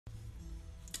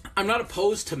I'm not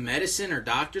opposed to medicine or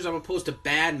doctors. I'm opposed to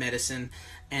bad medicine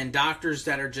and doctors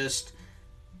that are just,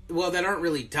 well, that aren't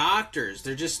really doctors.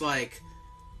 They're just like,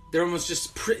 they're almost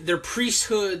just, they're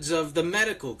priesthoods of the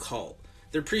medical cult.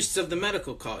 They're priests of the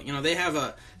medical cult. You know, they have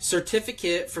a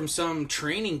certificate from some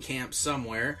training camp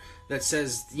somewhere that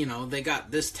says, you know, they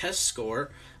got this test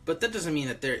score, but that doesn't mean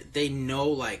that they know,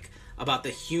 like, about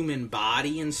the human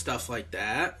body and stuff like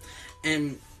that.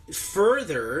 And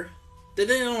further, they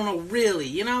don't know really,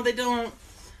 you know, they don't,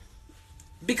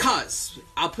 because,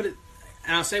 I'll put it,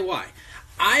 and I'll say why.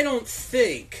 I don't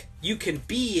think you can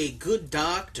be a good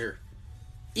doctor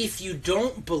if you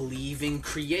don't believe in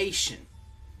creation.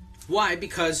 Why?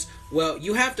 Because, well,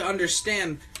 you have to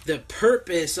understand the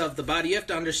purpose of the body. You have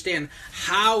to understand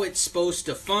how it's supposed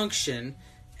to function,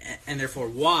 and therefore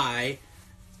why.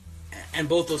 And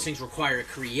both those things require a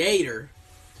creator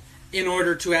in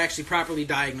order to actually properly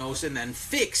diagnose and then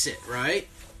fix it, right?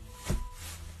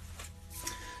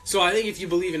 So I think if you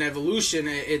believe in evolution,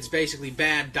 it's basically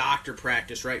bad doctor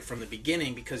practice right from the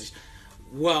beginning, because,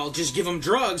 well, just give them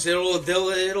drugs, it'll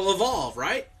evolve,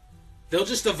 right? They'll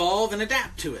just evolve and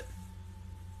adapt to it.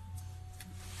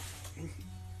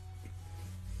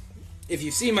 If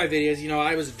you see my videos, you know,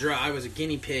 I was a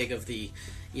guinea pig of the,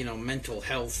 you know, mental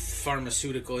health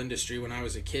pharmaceutical industry when I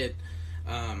was a kid.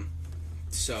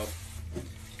 So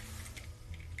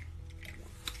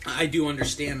I do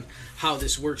understand how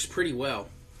this works pretty well.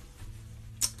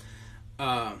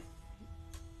 What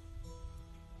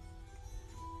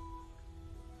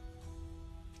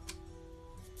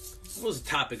was the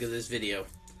topic of this video?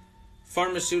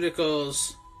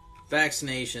 Pharmaceuticals,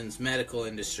 vaccinations, medical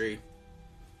industry.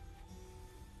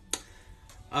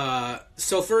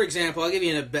 So for example, I'll give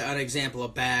you an example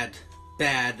of bad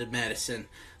medicine.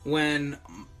 When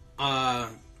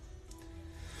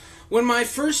my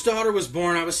first daughter was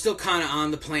born, I was still kind of on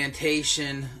the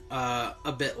plantation,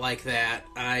 a bit like that.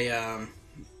 I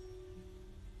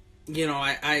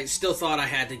still thought I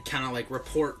had to kind of like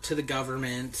report to the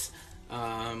government,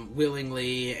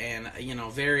 willingly, and, you know,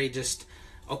 very just,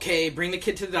 okay, bring the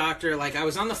kid to the doctor. Like, I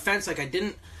was on the fence, like, I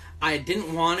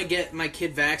didn't want to get my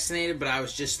kid vaccinated, but I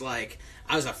was just like,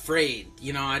 I was afraid,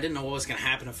 you know, I didn't know what was going to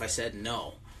happen if I said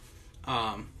no.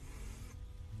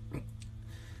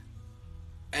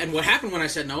 And what happened when I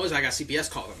said no is I got CPS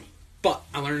calling me. But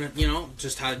I learned, you know,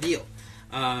 just how to deal.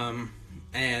 And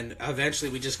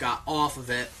eventually we just got off of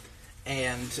it,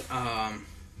 and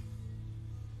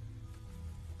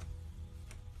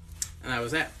that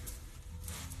was that.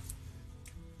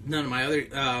 None of my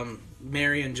other,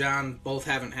 Mary and John both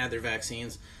haven't had their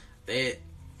vaccines. I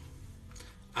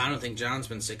don't think John's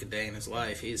been sick a day in his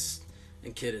life. The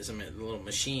kid is a little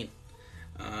machine.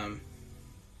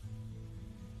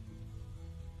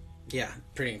 Yeah,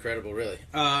 pretty incredible, really.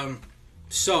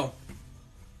 So,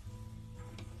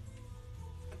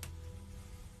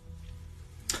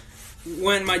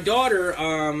 when my daughter,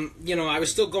 you know, I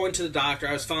was still going to the doctor.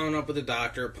 I was following up with the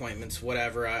doctor appointments,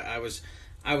 whatever. I was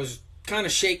kind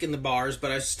of shaking the bars,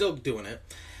 but I was still doing it.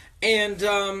 And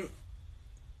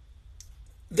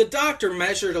the doctor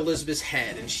measured Elizabeth's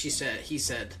head, and he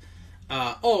said,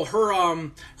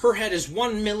 her head is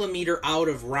 1 millimeter out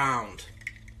of round.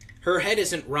 Her head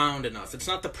isn't round enough. It's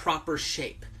not the proper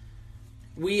shape.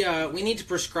 We need to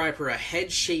prescribe her a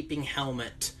head-shaping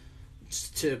helmet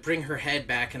to bring her head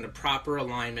back into proper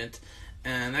alignment,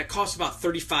 and that costs about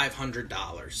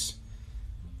 $3,500.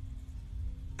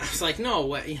 I was like, no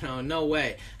way, you know, no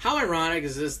way. How ironic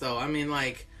is this, though? I mean,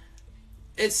 like,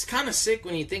 it's kind of sick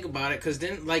when you think about it, because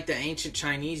didn't, like, the ancient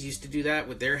Chinese used to do that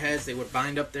with their heads? They would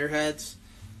bind up their heads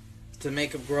to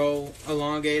make them grow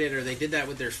elongated, or they did that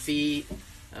with their feet.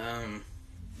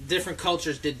 Different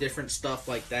cultures did different stuff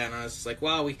like that, and I was just like,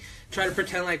 wow, we try to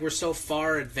pretend like we're so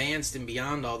far advanced and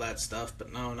beyond all that stuff,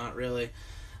 but no, not really.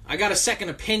 I got a second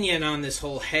opinion on this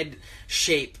whole head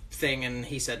shape thing, and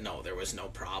he said no, there was no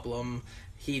problem.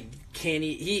 The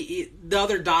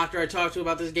other doctor I talked to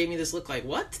about this gave me this look like,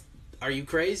 what? Are you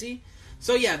crazy?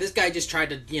 So yeah, this guy just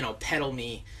tried to, you know, peddle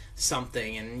me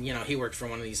something, and, you know, he worked for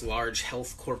one of these large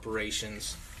health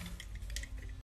corporations.